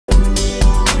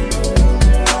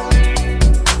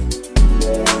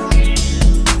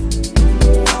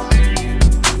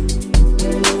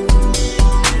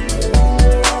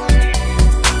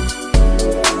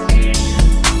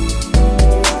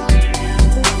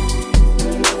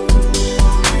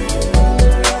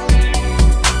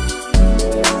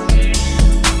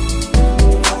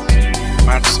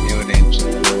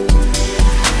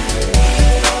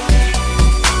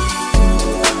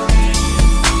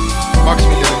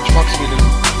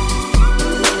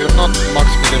max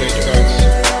mid range guys.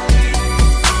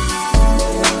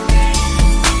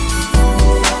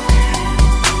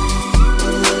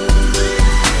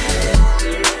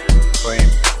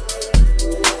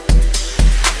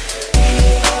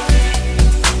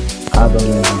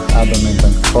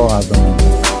 Abandonment, 4 abandonment.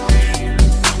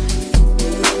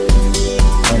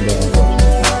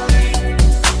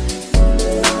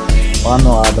 One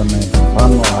more abandonment,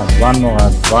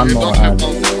 one more ad.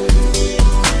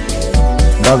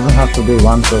 Doesn't have to be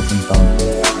one person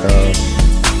counter.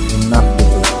 Enough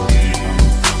people person counter.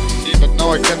 See, but now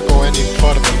I can't go any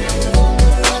further.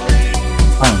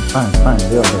 Fine,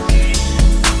 deal with it.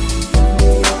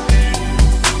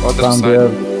 Other Down side. there,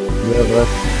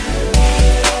 rest.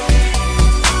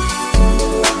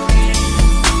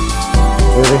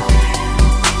 Ready?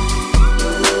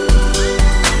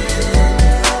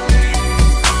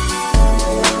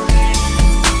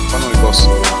 Finally, boss.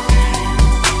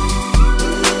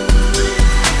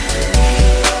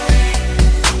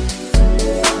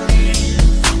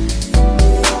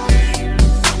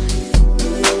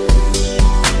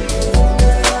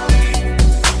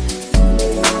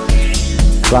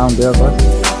 Down there, rest.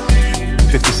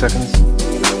 50 seconds.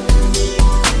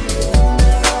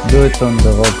 Do it on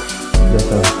the rock.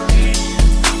 Better.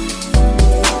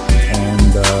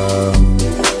 And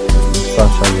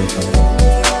Sasha will come.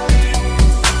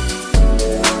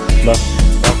 Last.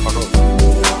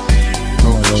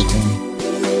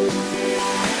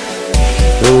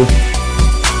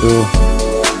 Two,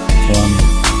 1.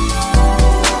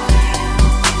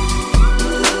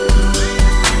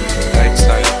 Right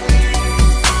side.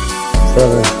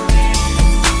 7.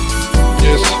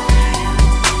 Yes.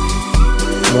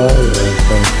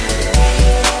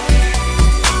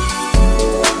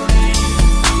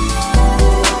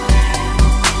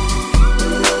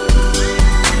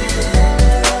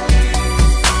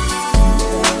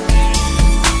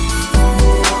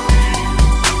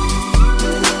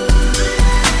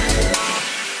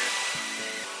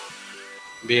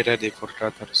 Be ready for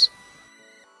cutters.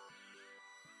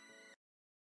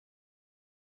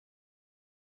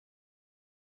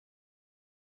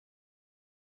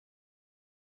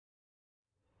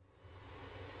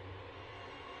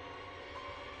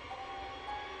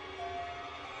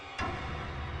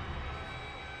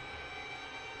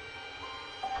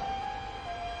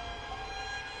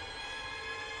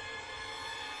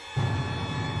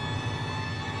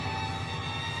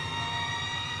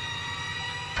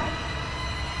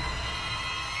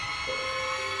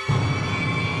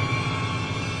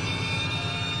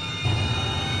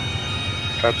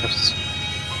 Cutters.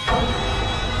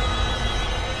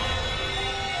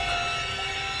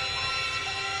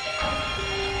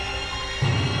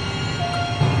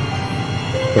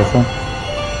 Person.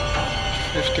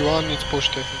 51, it's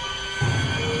pushed I think.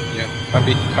 Yeah.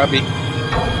 Hubby.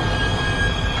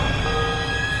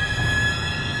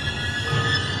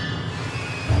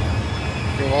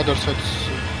 Go other side.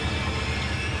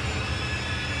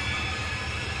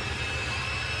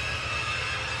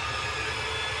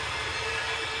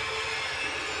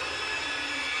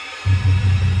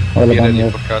 All Be about ready you.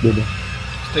 for cutter.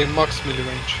 Stay max melee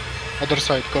range. Other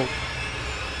side, go.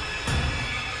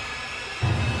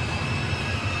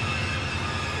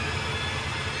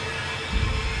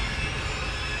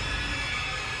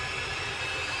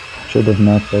 Should have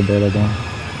not played that again.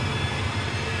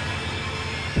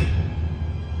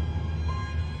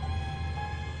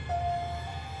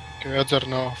 Okay, odds are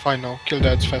now, fine now. Kill the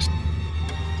ads fast.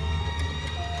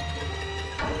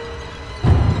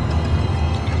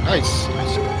 Nice.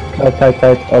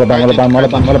 Tight. All about. Good.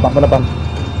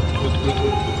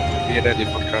 Be ready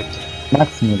for cutter. Max.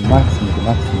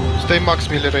 Stay max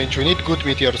melee range. We need good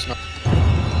meteors now.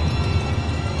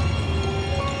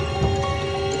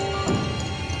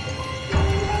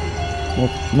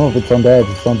 Move, it's on the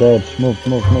edge, Move.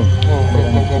 Go.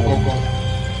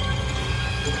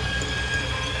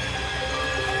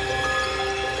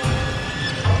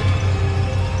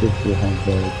 50 hands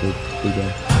very good.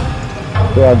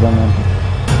 Two abandonment.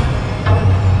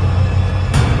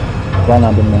 One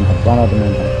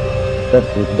abandonment. That's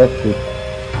it.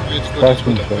 It's good. I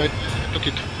took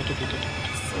it.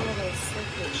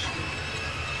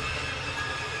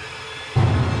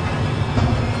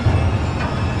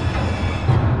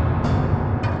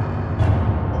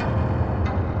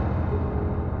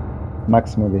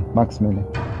 Max melee.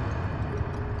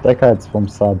 Take heads from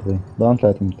Sadri. Don't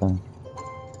let him tank.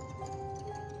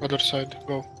 Other side,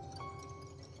 go.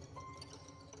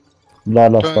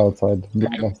 Bloodlust outside.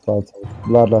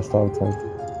 Bloodlust outside.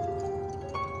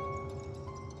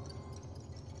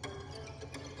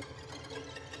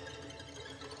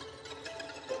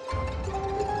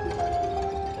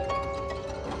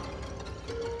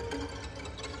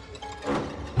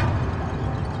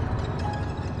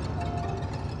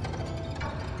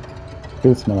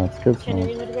 Kill small ads, kill Can you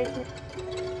small ads. remotivate me?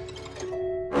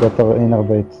 Get our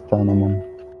innervate Tanamon.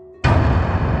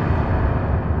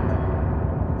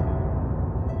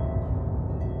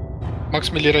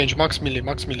 Max melee range, max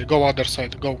melee. Go other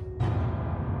side, go.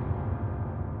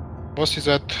 Boss is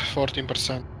at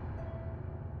 14%.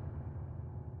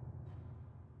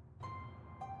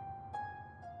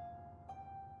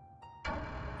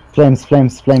 Flames,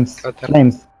 flames, flames, Cutter.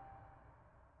 flames.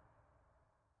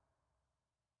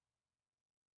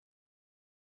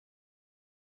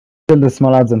 Kill the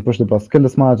small ads and push the boss. Kill the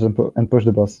small ads and push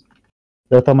the boss.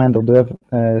 Retomando, do you have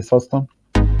Soulstone?